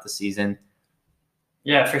start out the season.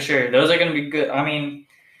 Yeah, for sure. Those are going to be good. I mean,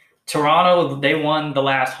 Toronto, they won the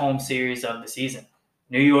last home series of the season.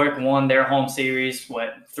 New York won their home series,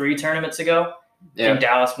 3 tournaments ago? Yeah. I think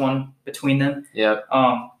Dallas won between them. Yeah.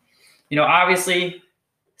 Obviously,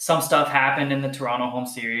 some stuff happened in the Toronto home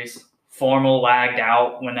series. Formal lagged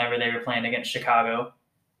out whenever they were playing against Chicago.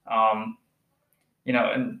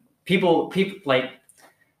 And people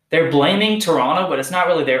they're blaming Toronto, but it's not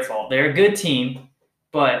really their fault. They're a good team,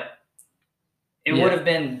 but it would have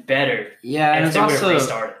been better if they would have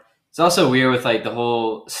restarted. It's also weird with the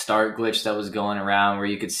whole start glitch that was going around where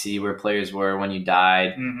you could see where players were when you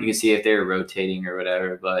died. Mm-hmm. You could see if they were rotating or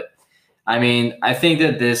whatever. But I mean, I think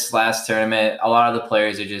that this last tournament, a lot of the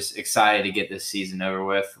players are just excited to get this season over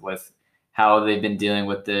with how they've been dealing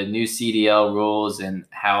with the new CDL rules and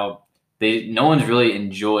how no one's really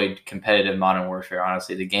enjoyed competitive Modern Warfare.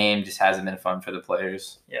 Honestly, the game just hasn't been fun for the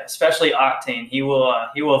players. Yeah, especially Octane. He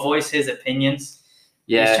will voice his opinions.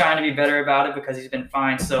 Yeah, he's trying to be better about it because he's been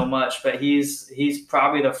fined so much. But he's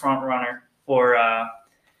probably the front runner for.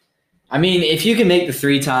 I mean, if you can make the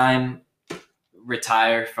 3-time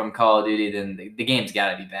retire from Call of Duty, then the game's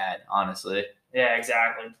got to be bad. Honestly. Yeah,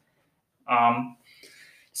 exactly.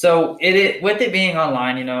 So with it being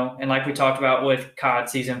online, and like we talked about with COD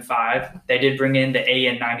Season 5, they did bring in the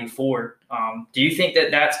AN94. Do you think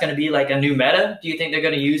that that's going to be a new meta? Do you think they're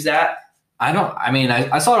going to use that? I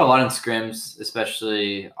saw it a lot in scrims,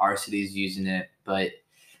 especially RCD's using it, but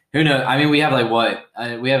who knows? I mean, we have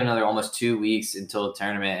we have another almost 2 weeks until the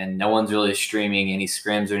tournament, and no one's really streaming any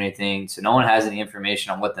scrims or anything, so no one has any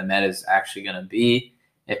information on what the meta is actually going to be.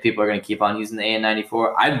 If people are going to keep on using the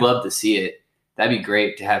AN94, I'd love to see it. That'd be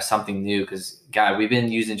great to have something new because, God, we've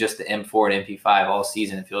been using just the M4 and MP5 all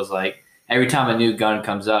season, it feels like. every time a new gun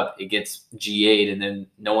comes up, it gets GA'd and then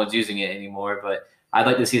no one's using it anymore. But I'd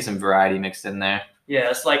like to see some variety mixed in there. Yeah,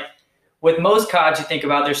 it's like with most CODs, you think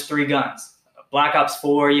about there's 3 guns. Black Ops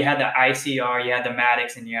 4, you had the ICR, you had the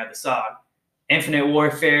Maddox, and you had the SOG. Infinite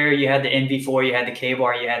Warfare, you had the NV4, you had the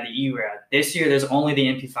KBAR, you had the ERAD. This year, there's only the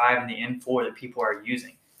MP5 and the M4 that people are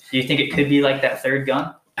using. Do you think it could be like that 3rd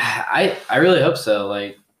gun? I really hope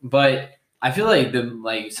so. But I feel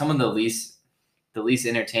like some of the least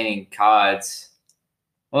entertaining CODs.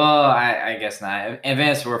 Well, I guess not.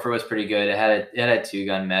 Advanced Warfare was pretty good. It had a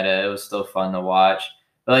 2-gun meta. It was still fun to watch.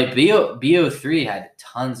 But BO3 had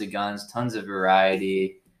tons of guns, tons of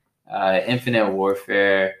variety. Infinite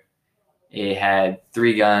Warfare, it had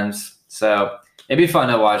 3 guns. So it'd be fun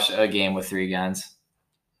to watch a game with 3 guns.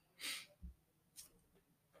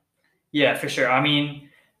 Yeah, for sure. I mean,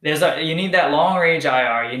 you need that long range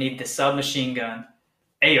IR. You need the submachine gun.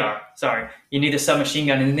 AR, sorry. You need the submachine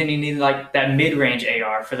gun, and then you need like that mid-range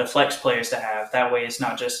AR for the flex players to have. That way it's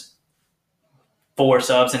not just 4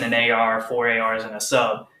 subs and an AR, 4 ARs and a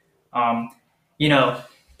sub.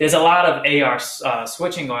 There's a lot of AR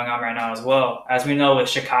switching going on right now as well. As we know with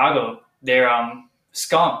Chicago, their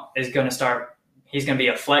Scump is going to start. He's going to be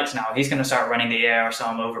a flex now. He's going to start running the AR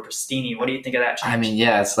some over Pristini. What do you think of that change? I mean,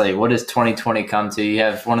 yeah, it's like, what does 2020 come to? You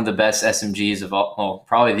have one of the best SMGs of all, well,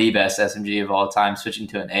 probably the best SMG of all time switching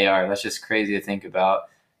to an AR. That's just crazy to think about.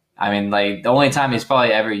 I mean, like, the only time he's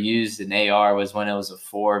probably ever used an AR was when it was a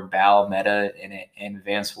 4-BAL meta in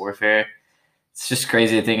Advanced Warfare. It's just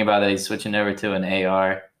crazy to think about that he's switching over to an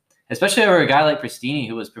AR, especially over a guy like Pristini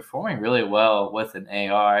who was performing really well with an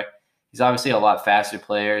AR. He's obviously a lot faster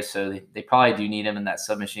player, so they probably do need him in that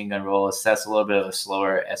submachine gun role. That's a little bit of a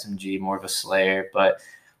slower SMG, more of a slayer, but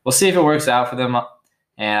we'll see if it works out for them.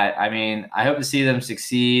 And I hope to see them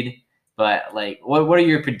succeed. But like, what are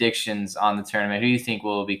your predictions on the tournament? Who do you think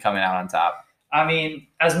will be coming out on top? I mean,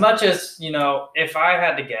 as much as, if I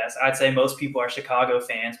had to guess, I'd say most people are Chicago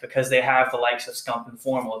fans because they have the likes of Scump and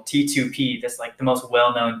Formal, T2P, that's like the most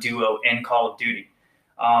well-known duo in Call of Duty.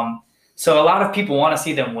 So a lot of people want to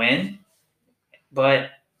see them win. But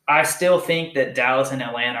I still think that Dallas and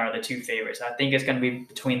Atlanta are the 2 favorites. I think it's going to be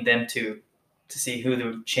between them 2 to see who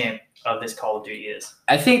the champ of this Call of Duty is.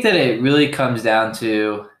 I think that it really comes down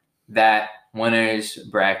to that winners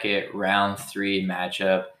bracket round 3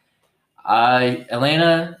 matchup.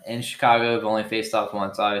 Atlanta and Chicago have only faced off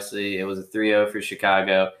once, obviously. It was a 3-0 for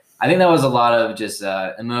Chicago. I think that was a lot of just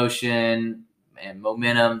emotion and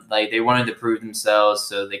momentum. Like, they wanted to prove themselves,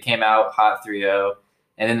 so they came out hot 3-0.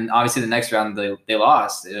 And then obviously the next round they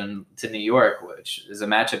lost to New York, which is a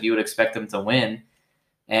matchup you would expect them to win.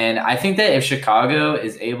 And I think that if Chicago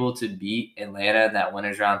is able to beat Atlanta in that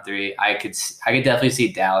winners round 3, I could definitely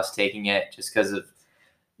see Dallas taking it just because of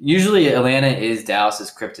usually Atlanta is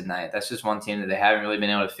Dallas's kryptonite. That's just one team that they haven't really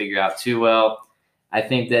been able to figure out too well. I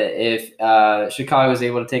think that if Chicago is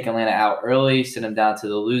able to take Atlanta out early, send them down to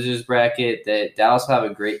the losers bracket, that Dallas will have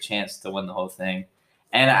a great chance to win the whole thing.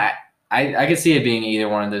 And I could see it being either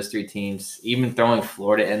one of those 3 teams, even throwing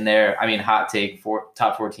Florida in there. I mean, hot take,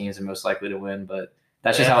 top 4 teams are most likely to win, but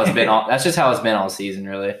that's just how it's been. That's just how it's been all season,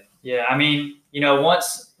 really. Yeah, I mean,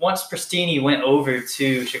 once Pristini went over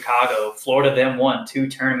to Chicago, Florida then won 2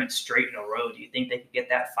 tournaments straight in a row. Do you think they could get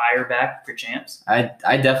that fire back for champs? I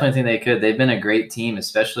definitely think they could. They've been a great team,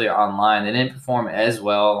 especially online. They didn't perform as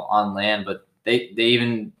well on land, but they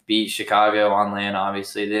even beat Chicago on land.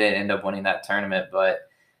 Obviously, they didn't end up winning that tournament, but.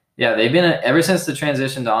 Yeah, they've been ever since the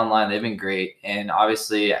transition to online. They've been great, and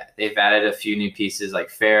obviously they've added a few new pieces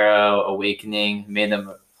like Pharaoh, Awakening, made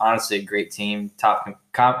them honestly a great team, top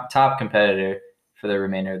competitor for the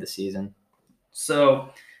remainder of the season. So,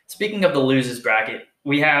 speaking of the losers bracket,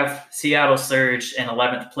 we have Seattle Surge in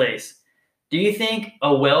 11th place. Do you think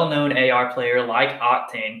a well-known AR player like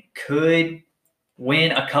Octane could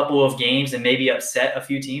win a couple of games and maybe upset a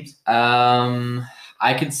few teams?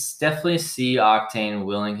 I could definitely see Octane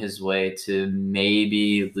willing his way to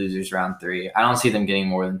maybe losers round 3. I don't see them getting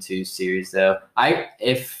more than 2 series though.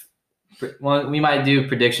 We might do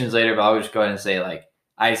predictions later, but I'll just go ahead and say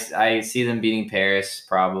I see them beating Paris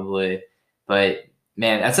probably, but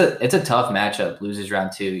man, it's a tough matchup. Losers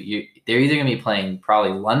round 2. They're either gonna be playing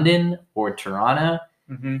probably London or Toronto,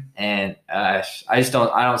 and I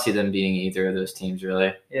don't see them beating either of those teams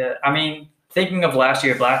really. Yeah, I mean. Thinking of last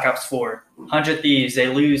year, Black Ops 4, 100 Thieves, they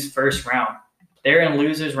lose first round. They're in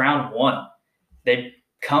losers round 1. They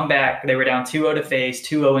come back. They were down 2-0 to FaZe,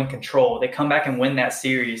 2-0 in Control. They come back and win that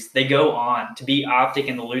series. They go on to beat Optic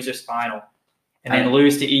in the losers final. and then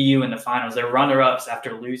lose to EU in the finals. They're runner-ups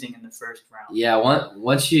after losing in the first round. Yeah,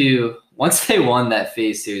 once they won that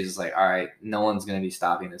phase series, it's like, all right, no one's gonna be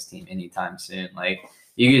stopping this team anytime soon. Like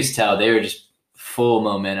you could just tell they were just full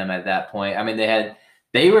momentum at that point. I mean,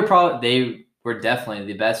 they were definitely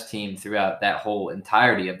the best team throughout that whole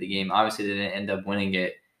entirety of the game. Obviously, they didn't end up winning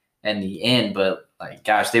it in the end, but like,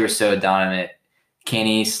 gosh, they were so dominant.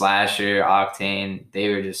 Kenny, Slasher, Octane, they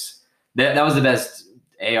were just that was the best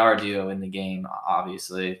AR duo in the game,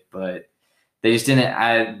 obviously, but they just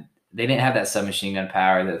didn't. They didn't have that submachine gun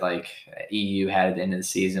power that like EU had at the end of the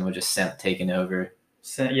season with just Simp taking over.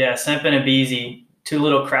 So, yeah, Simp and Abizi, two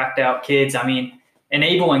little cracked out kids. I mean,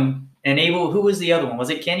 Enable. Who was the other one? Was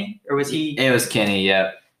it Kenny or was he? It was Kenny.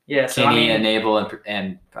 Yeah. Yeah. So, Kenny, I mean, Enable,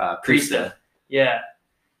 and Priesta. Yeah.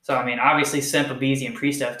 So I mean, obviously, Simp, Abizi, and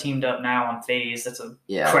Priesta have teamed up now on FaZe. That's a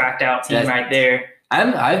cracked out team right there.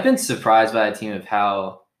 I've been surprised by the team of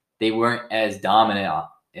how they weren't as dominant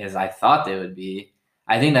as I thought they would be.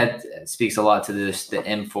 I think that speaks a lot to the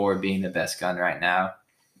M4 being the best gun right now.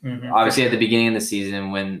 Mm-hmm. Obviously, at the beginning of the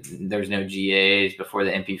season when there was no GAs, before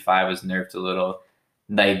the MP5 was nerfed a little,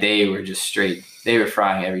 like they were just straight. They were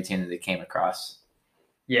frying every team that they came across.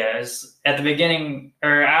 Yeah, at the beginning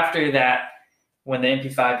or after that, when the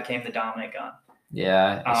MP5 became the dominant gun.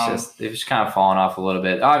 Yeah, they've just kind of fallen off a little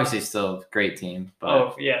bit. Obviously, still a great team.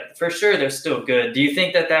 But yeah, for sure they're still good. Do you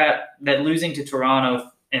think that losing to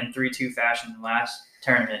Toronto in 3-2 fashion in the last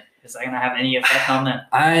tournament, is that going to have any effect on that?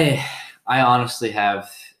 I honestly have.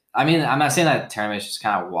 I mean, I'm not saying that tournament's just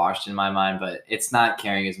kind of washed in my mind, but it's not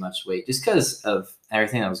carrying as much weight just because of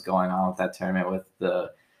everything that was going on with that tournament, with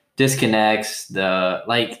the disconnects,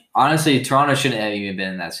 honestly, Toronto shouldn't have even been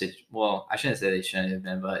in that situation. Well, I shouldn't say they shouldn't have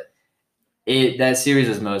been, but that series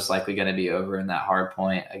is most likely going to be over in that hard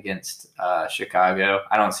point against Chicago.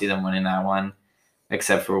 I don't see them winning that one,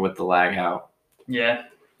 except for with the lag out. Yeah,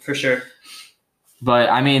 for sure.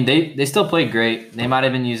 But, I mean, they still played great. They might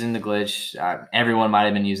have been using the glitch. Everyone might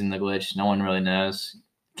have been using the glitch. No one really knows.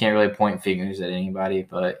 Can't really point fingers at anybody,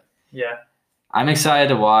 but yeah. I'm excited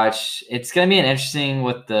to watch. It's going to be interesting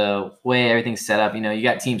with the way everything's set up. You know, you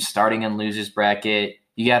got teams starting in losers bracket.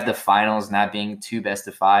 You have the finals not being 2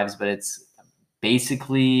 best-of-5s, but it's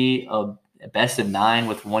basically a best of 9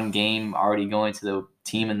 with one game already going to the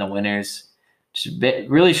team in the winners. Just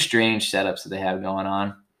really strange setups that they have going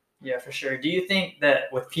on. Yeah, for sure. Do you think that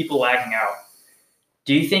with people lagging out,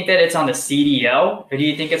 do you think that it's on the CDL or do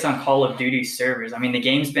you think it's on Call of Duty servers? I mean, the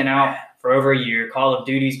game's been out for over a year. Call of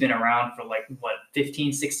Duty's been around for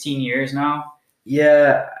 15, 16 years now?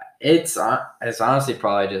 Yeah, it's honestly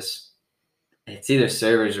probably just it's either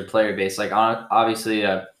servers or player based. Like obviously,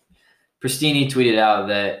 Pristini tweeted out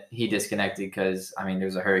that he disconnected because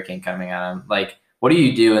there's a hurricane coming at him. Like, what do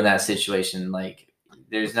you do in that situation? Like,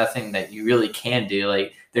 there's nothing that you really can do.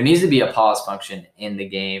 Like, there needs to be a pause function in the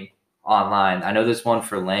game online. I know there's one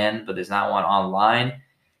for LAN, but there's not one online.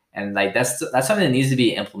 And that's something that needs to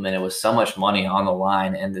be implemented with so much money on the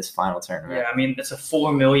line in this final tournament. Yeah, it's a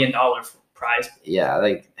 $4 million prize. Yeah,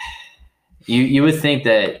 like you would think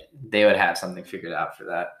that they would have something figured out for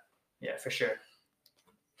that. Yeah, for sure.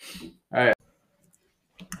 All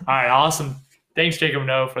right, awesome. Thanks, Jacob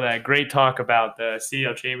Noah, for that great talk about the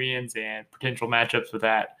CDL champions and potential matchups with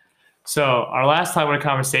that. So our last topic of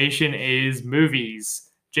conversation is movies.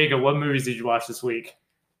 Jacob, what movies did you watch this week?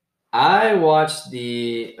 I watched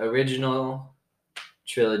the original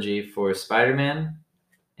trilogy for Spider-Man,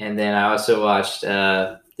 and then I also watched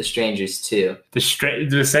The Strangers 2. There's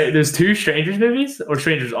 2 Strangers movies or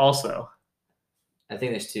Strangers also? I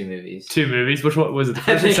think there's 2 movies. 2 movies? Which one was it? The first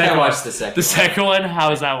I think or second I watched one? the second. The second one? How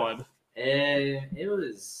was that one? It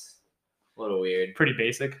was a little weird. Pretty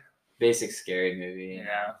basic. Basic scary movie.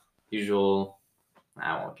 Yeah. Usual.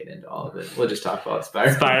 I won't get into all of it. We'll just talk about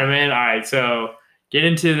Spider-Man. Spider-Man. All right, so get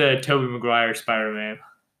into the Tobey Maguire Spider-Man.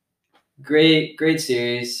 Great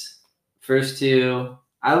series. First 2,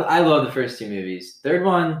 I love the first 2 movies. Third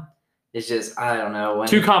one is just, I don't know.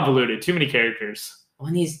 Too convoluted. Too many characters.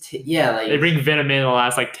 When they bring Venom in the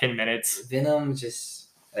last 10 minutes. Venom just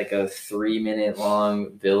like a 3-minute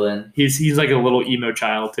long villain. He's like a little emo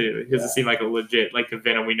child too. He doesn't seem like a legit the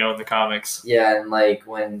Venom we know in the comics. Yeah, and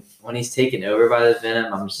when he's taken over by the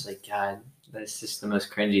Venom, I'm just like, God, that's just the most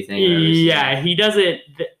cringy thing I've ever seen. Yeah, he doesn't.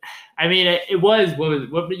 It was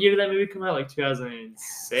what year did that movie come out?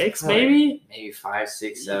 2006, maybe. Maybe 5,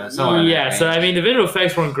 6, 7. Somewhere yeah. So the visual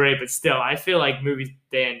effects weren't great, but still, I feel like movies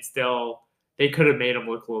then still they could have made him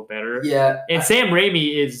look a little better. Yeah. And Sam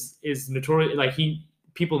Raimi is notorious.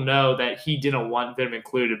 People know that he didn't want Venom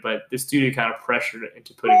included, but the studio kind of pressured it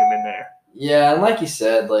into putting him in there. Yeah, and like you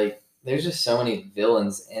said, there's just so many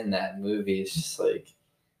villains in that movie. It's just like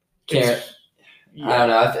can't. Yeah. I don't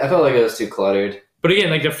know. I felt like it was too cluttered. But again,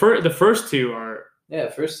 like the first two are Yeah,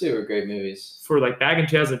 the first two were great movies. for like back in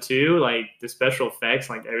 2002, like the special effects,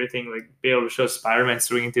 like everything, like be able to show Spider-Man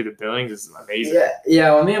swinging through the buildings is amazing.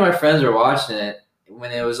 Yeah. When me and my friends were watching it,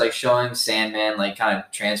 when it was like showing Sandman like kind of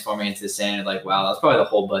transforming into the Sandman, like wow, that's probably the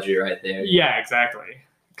whole budget right there. Yeah, exactly.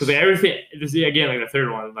 Because like, everything, again, like the third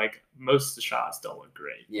one, like most of the shots don't look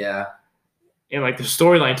great, Yeah. and like the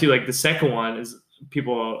storyline too. Like the second one is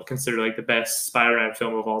people consider like the best Spider-Man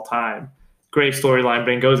film of all time. Great storyline, but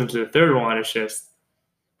then goes into the third one, it's just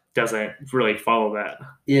doesn't really follow that.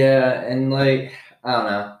 Yeah, and like I don't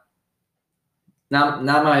know.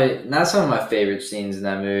 Not some of my favorite scenes in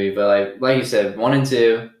that movie, but like you said, 1 and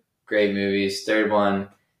 2, great movies. Third one,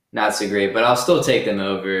 not so great, but I'll still take them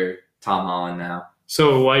over Tom Holland now.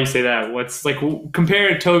 So why you say that? What's like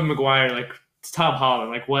compare Tobey Maguire like to Tom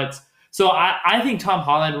Holland? Like what's so I think Tom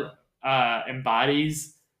Holland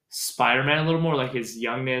embodies Spider-Man a little more, like his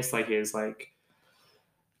youngness, like his like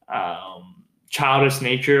childish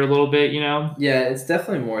nature a little bit, you know? Yeah, it's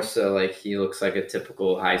definitely more so like he looks like a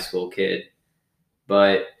typical high school kid.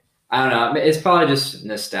 But I don't know. It's probably just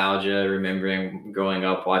nostalgia, remembering growing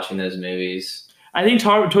up watching those movies. I think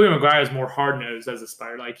Tobey Maguire is more hard-nosed as a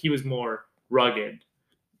Spider. Like he was more rugged,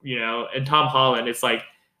 you know? And Tom Holland, it's like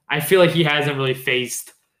I feel like he hasn't really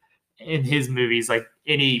faced in his movies like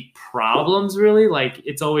any problems really. Like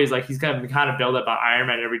it's always like he's kind of built up by Iron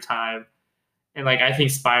Man every time. And like I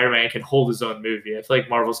think Spider-Man can hold his own movie. I feel like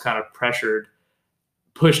Marvel's kind of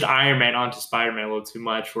pushed Iron Man onto Spider-Man a little too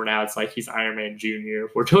much, where now it's like he's Iron Man Jr.,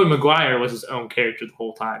 where Tobey Maguire was his own character the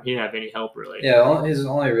whole time. He didn't have any help really. Yeah, his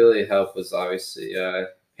only really help was obviously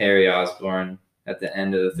Harry Osborn at the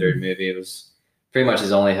end of the third movie. It was pretty much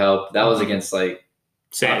his only help. That was against like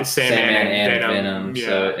Sandman and Venom. Yeah.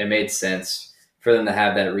 So it made sense for them to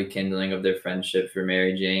have that rekindling of their friendship for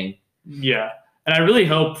Mary Jane. Yeah. And I really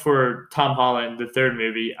hope for Tom Holland, the third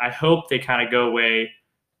movie, I hope they kind of go away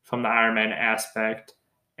from the Iron Man aspect.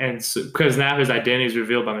 And because now his identity is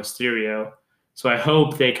revealed by Mysterio. So I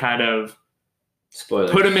hope they kind of Spoilers.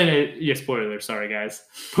 put him in spoilers, sorry guys.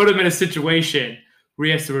 Put him in a situation where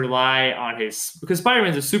he has to rely on because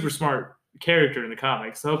Spider-Man's a super smart character in the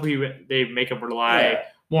comics. So hopefully they make him rely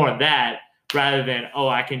more on that rather than,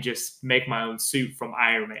 I can just make my own suit from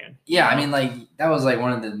Iron Man. Yeah, I mean, like, that was, like,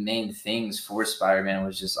 one of the main things for Spider-Man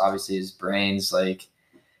was just obviously his brains. Like,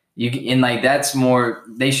 that's more,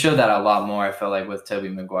 they show that a lot more, I felt like, with Tobey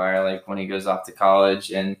Maguire, like, when he goes off to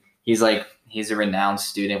college and he's a renowned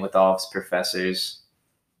student with all of his professors.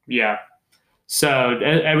 Yeah. So,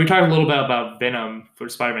 and we talked a little bit about Venom for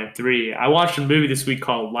Spider-Man 3. I watched a movie this week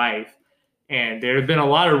called Life, and there have been a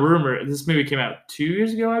lot of rumors. This movie came out 2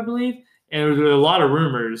 years ago, I believe. And there were a lot of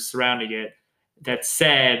rumors surrounding it that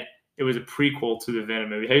said it was a prequel to the Venom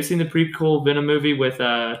movie. Have you seen the prequel Venom movie with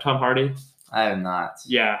Tom Hardy? I have not.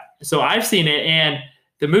 Yeah. So I've seen it, and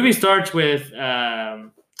the movie starts with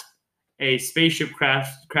a spaceship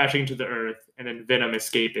crashing to the Earth and then Venom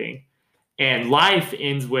escaping. And Life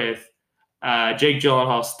ends with Jake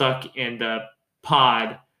Gyllenhaal stuck in the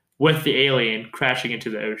pod with the alien crashing into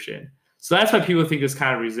the ocean. So that's why people think there's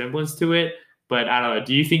kind of resemblance to it. But I don't know.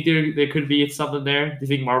 Do you think there could be something there? Do you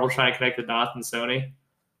think Marvel's trying to connect the dots and Sony?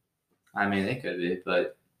 I mean, they could be,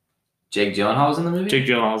 but Jake Gyllenhaal's in the movie? Jake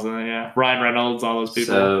Gyllenhaal's in it, yeah. Ryan Reynolds, all those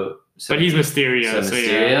people. So but he's Mysterio. So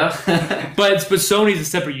Mysterio? Yeah. but Sony's a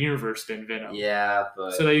separate universe than Venom. Yeah,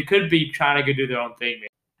 but... So they could be trying to do their own thing,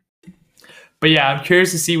 maybe. But yeah, I'm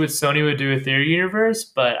curious to see what Sony would do with their universe.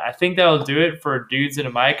 But I think that'll do it for Dudes and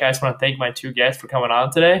a Mic. I just want to thank my two guests for coming on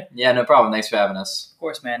today. Yeah, no problem. Thanks for having us. Of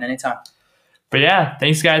course, man. Anytime. But yeah,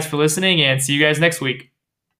 thanks guys for listening, and see you guys next week.